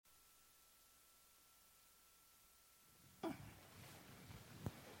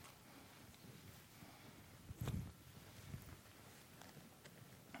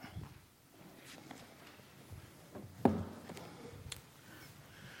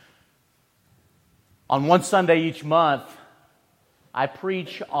On one Sunday each month, I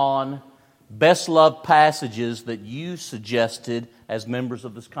preach on best loved passages that you suggested as members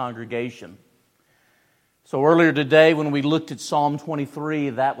of this congregation. So earlier today, when we looked at Psalm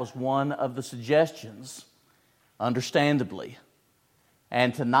 23, that was one of the suggestions, understandably.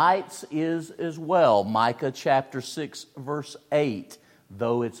 And tonight's is as well, Micah chapter 6, verse 8,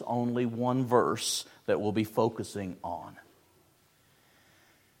 though it's only one verse that we'll be focusing on.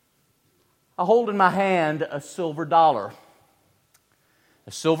 I hold in my hand a silver dollar.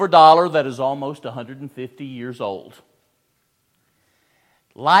 A silver dollar that is almost 150 years old.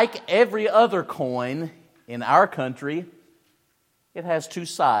 Like every other coin in our country, it has two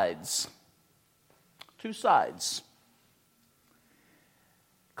sides. Two sides.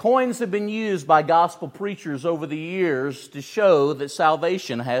 Coins have been used by gospel preachers over the years to show that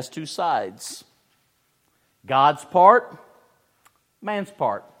salvation has two sides. God's part, man's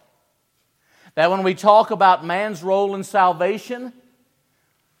part. That when we talk about man's role in salvation,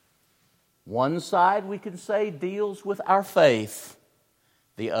 one side we can say deals with our faith.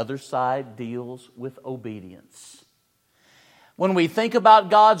 The other side deals with obedience. When we think about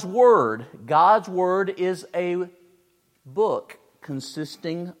God's Word is a book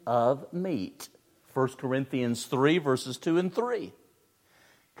consisting of meat. 1 Corinthians 3, verses 2 and 3.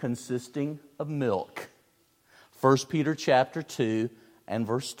 Consisting of milk. 1 Peter chapter 2 and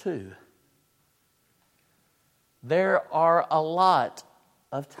verse 2. There are a lot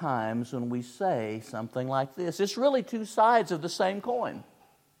of times when we say something like this. It's really two sides of the same coin.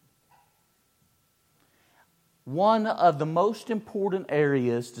 One of the most important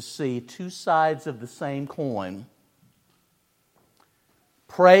areas to see two sides of the same coin.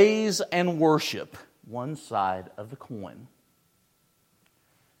 Praise and worship, one side of the coin.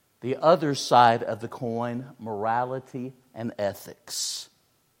 The other side of the coin, morality and ethics.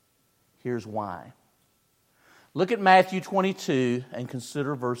 Here's why. Look at Matthew 22 and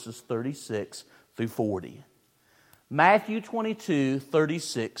consider verses 36 through 40. Matthew 22,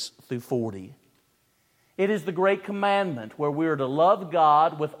 36 through 40. It is the great commandment where we are to love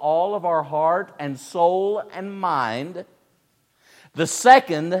God with all of our heart and soul and mind. The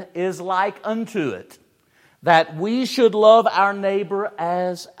second is like unto it, that we should love our neighbor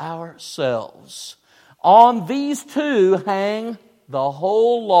as ourselves. On these two hang the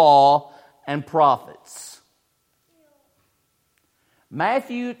whole law and prophets.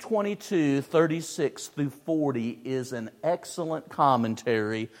 Matthew 22, 36 through 40 is an excellent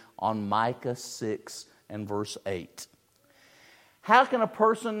commentary on Micah 6 and verse 8. How can a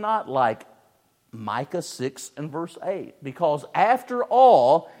person not like Micah 6 and verse 8? Because after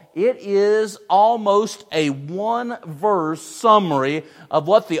all, it is almost a one-verse summary of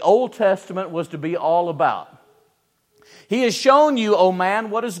what the Old Testament was to be all about. He has shown you, O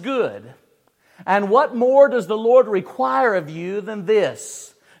man, what is good. And what more does the Lord require of you than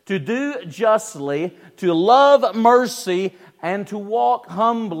this? To do justly, to love mercy, and to walk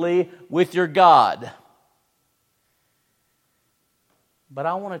humbly with your God. But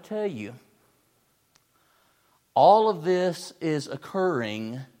I want to tell you, all of this is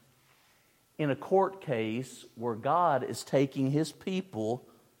occurring in a court case where God is taking His people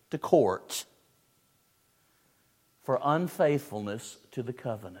to court for unfaithfulness to the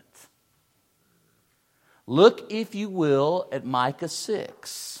covenant. Look, if you will, at Micah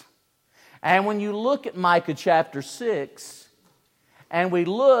 6. And when you look at Micah chapter 6, and we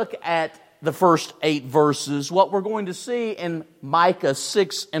look at the first 8 verses, what we're going to see in Micah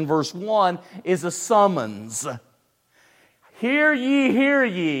 6 and verse 1 is a summons. Hear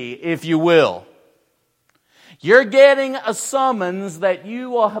ye, if you will. You're getting a summons that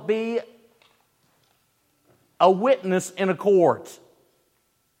you will be a witness in a court.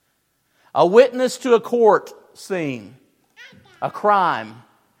 A witness to a court scene. A crime.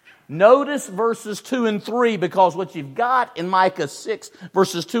 Notice verses 2 and 3, because what you've got in Micah 6,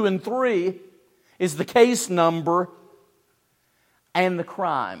 verses 2 and 3, is the case number and the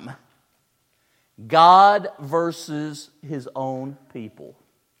crime. God versus His own people.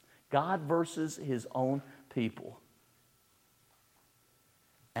 God versus His own people.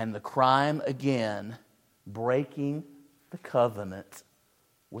 And the crime again, breaking the covenant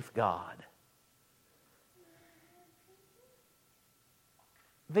with God.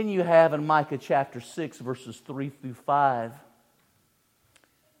 Then you have in Micah chapter 6, verses 3 through 5,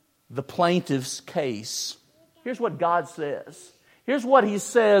 the plaintiff's case. Here's what God says. Here's what He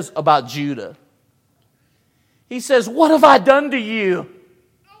says about Judah. He says, "What have I done to you?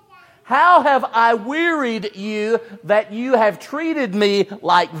 How have I wearied you that you have treated me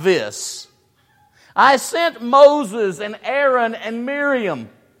like this? I sent Moses and Aaron and Miriam.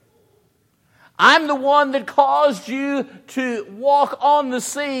 I'm the one that caused you to walk on the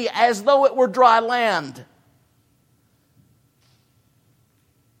sea as though it were dry land.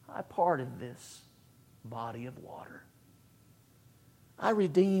 I parted this body of water. I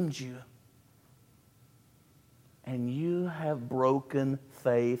redeemed you. And you have broken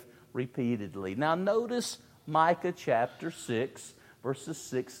faith repeatedly. Now notice Micah chapter 6, verses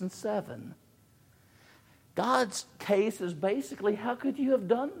 6 and 7. God's case is basically, how could you have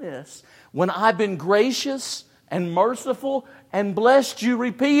done this when I've been gracious and merciful and blessed you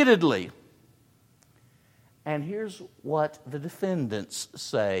repeatedly? And here's what the defendants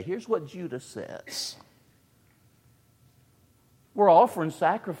say. Here's what Judah says. We're offering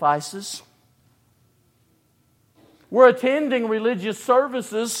sacrifices. We're attending religious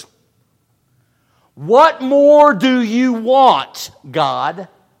services. What more do you want, God?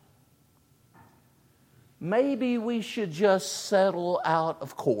 Maybe we should just settle out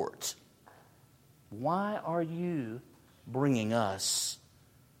of court. Why are you bringing us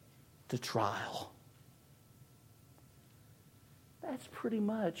to trial? That's pretty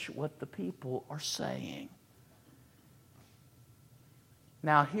much what the people are saying.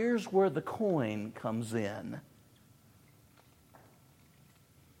 Now here's where the coin comes in.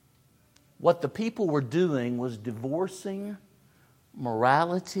 What the people were doing was divorcing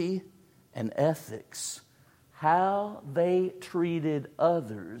morality and ethics. How they treated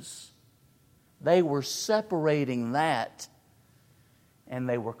others, they were separating that, and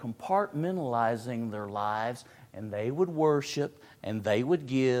they were compartmentalizing their lives, and they would worship, and they would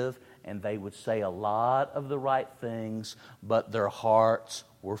give, and they would say a lot of the right things, but their hearts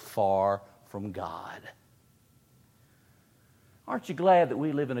were far from God. Aren't you glad that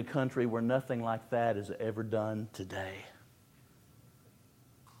we live in a country where nothing like that is ever done today?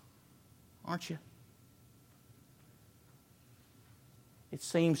 Aren't you? It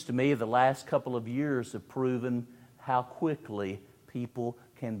seems to me the last couple of years have proven how quickly people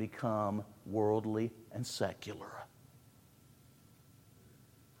can become worldly and secular.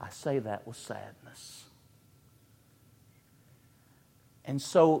 I say that with sadness. And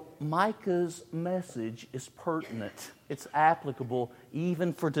so Micah's message is pertinent. It's applicable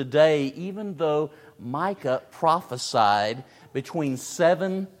even for today, even though Micah prophesied between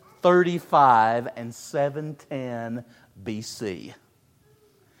 735 and 710 BC.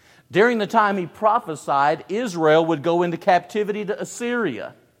 During the time he prophesied, Israel would go into captivity to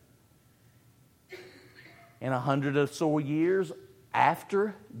Assyria. In 100 or so years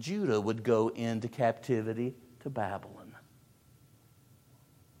after, Judah would go into captivity to Babylon.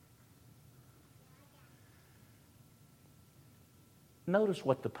 Notice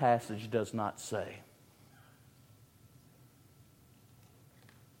what the passage does not say.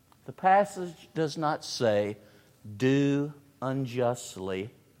 The passage does not say, do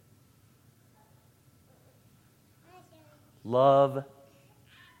unjustly, love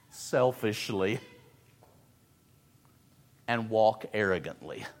selfishly, and walk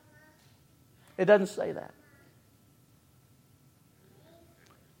arrogantly. It doesn't say that.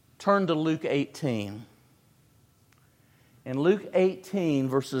 Turn to Luke 18. In Luke 18,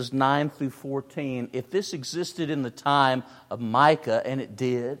 verses 9 through 14, if this existed in the time of Micah, and it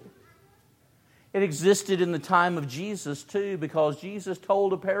did, it existed in the time of Jesus too, because Jesus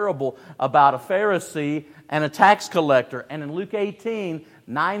told a parable about a Pharisee and a tax collector. And in Luke 18,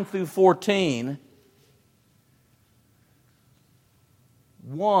 9 through 14,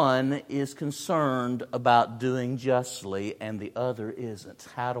 one is concerned about doing justly and the other isn't.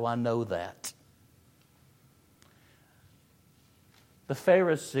 How do I know that? The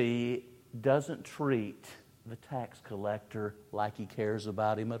Pharisee doesn't treat the tax collector like he cares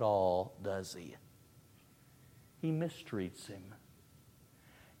about him at all, does he? He mistreats him.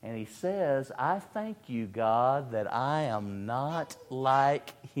 And he says, I thank you, God, that I am not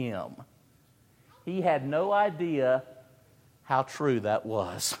like him. He had no idea how true that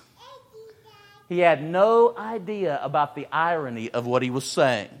was. He had no idea about the irony of what he was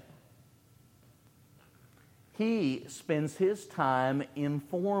saying. He spends his time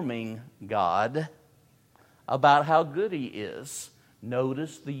informing God about how good he is.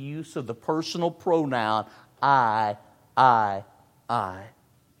 Notice the use of the personal pronoun, I.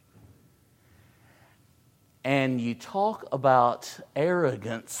 And you talk about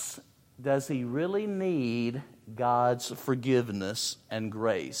arrogance. Does he really need God's forgiveness and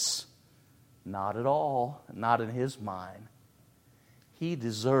grace? Not at all. Not in his mind. He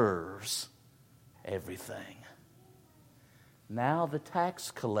deserves everything. Now the tax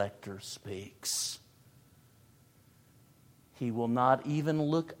collector speaks. He will not even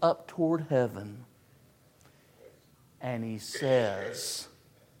look up toward heaven. And he says,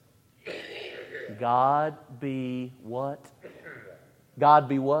 God be what? God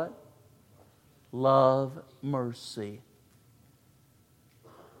be what? Love, mercy.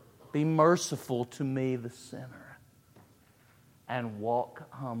 Be merciful to me, the sinner, and walk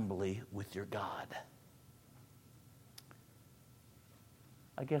humbly with your God.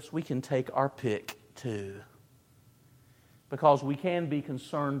 I guess we can take our pick too. Because we can be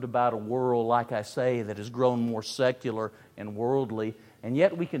concerned about a world, like I say, that has grown more secular and worldly, and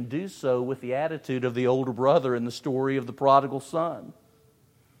yet we can do so with the attitude of the older brother in the story of the prodigal son.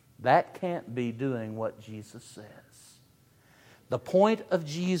 That can't be doing what Jesus says. The point of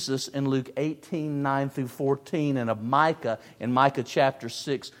Jesus in Luke 18, 9 through 14, and of Micah in Micah chapter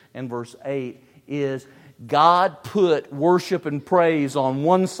 6 and verse 8 is God put worship and praise on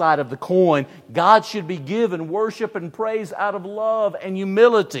one side of the coin. God should be given worship and praise out of love and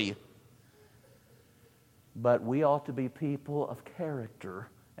humility. But we ought to be people of character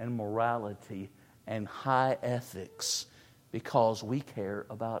and morality and high ethics because we care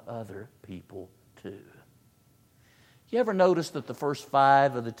about other people too. You ever notice that the first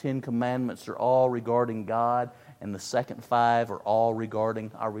 5 of the 10 commandments are all regarding God and the second 5 are all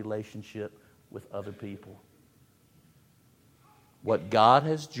regarding our relationship with other people? What God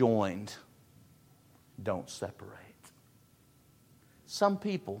has joined, don't separate. Some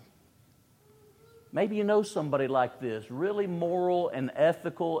people, maybe you know somebody like this, really moral and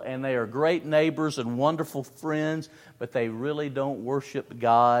ethical, and they are great neighbors and wonderful friends, but they really don't worship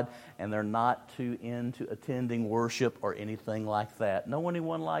God, and they're not too into attending worship or anything like that. Know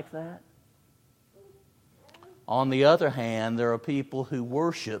anyone like that? On the other hand, there are people who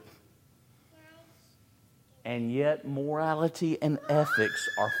worship, and yet morality and ethics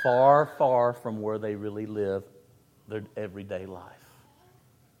are far, far from where they really live their everyday life.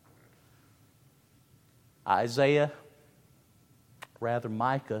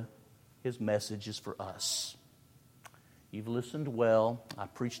 Micah, his message is for us. You've listened well. I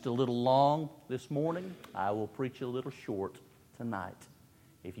preached a little long this morning. I will preach a little short tonight.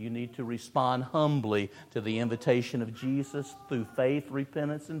 If you need to respond humbly to the invitation of Jesus through faith,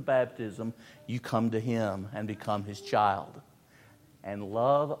 repentance, and baptism, you come to Him and become His child. And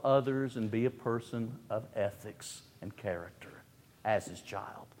love others and be a person of ethics and character as His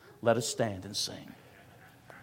child. Let us stand and sing.